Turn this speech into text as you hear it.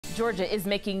Georgia is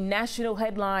making national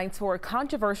headlines for a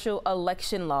controversial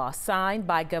election law signed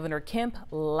by Governor Kemp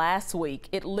last week.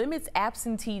 It limits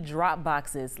absentee drop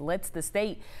boxes, lets the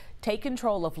state take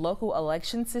control of local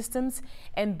election systems,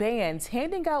 and bans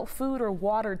handing out food or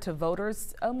water to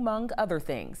voters, among other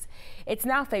things. It's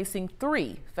now facing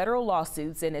 3 federal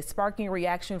lawsuits and is sparking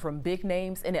reaction from big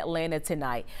names in Atlanta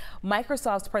tonight.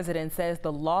 Microsoft's president says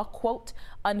the law, quote,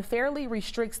 unfairly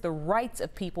restricts the rights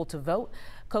of people to vote.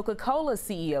 Coca-Cola's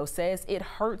CEO says it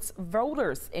hurts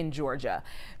voters in Georgia.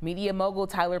 Media mogul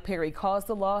Tyler Perry calls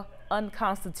the law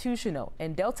unconstitutional,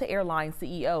 and Delta Airlines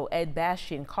CEO Ed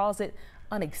Bastian calls it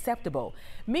unacceptable.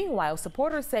 Meanwhile,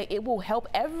 supporters say it will help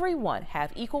everyone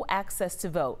have equal access to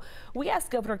vote. We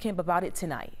asked Governor Kemp about it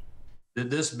tonight.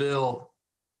 This bill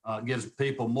gives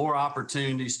people more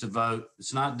opportunities to vote.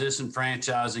 It's not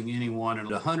disenfranchising anyone.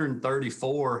 And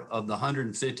 134 of the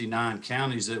 159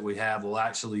 counties that we have will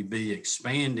actually be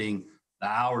expanding the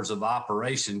hours of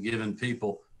operation, giving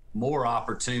people more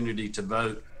opportunity to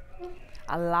vote.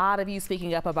 A lot of you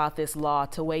speaking up about this law.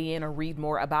 To weigh in or read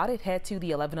more about it, head to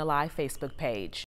the 11 Alive Facebook page.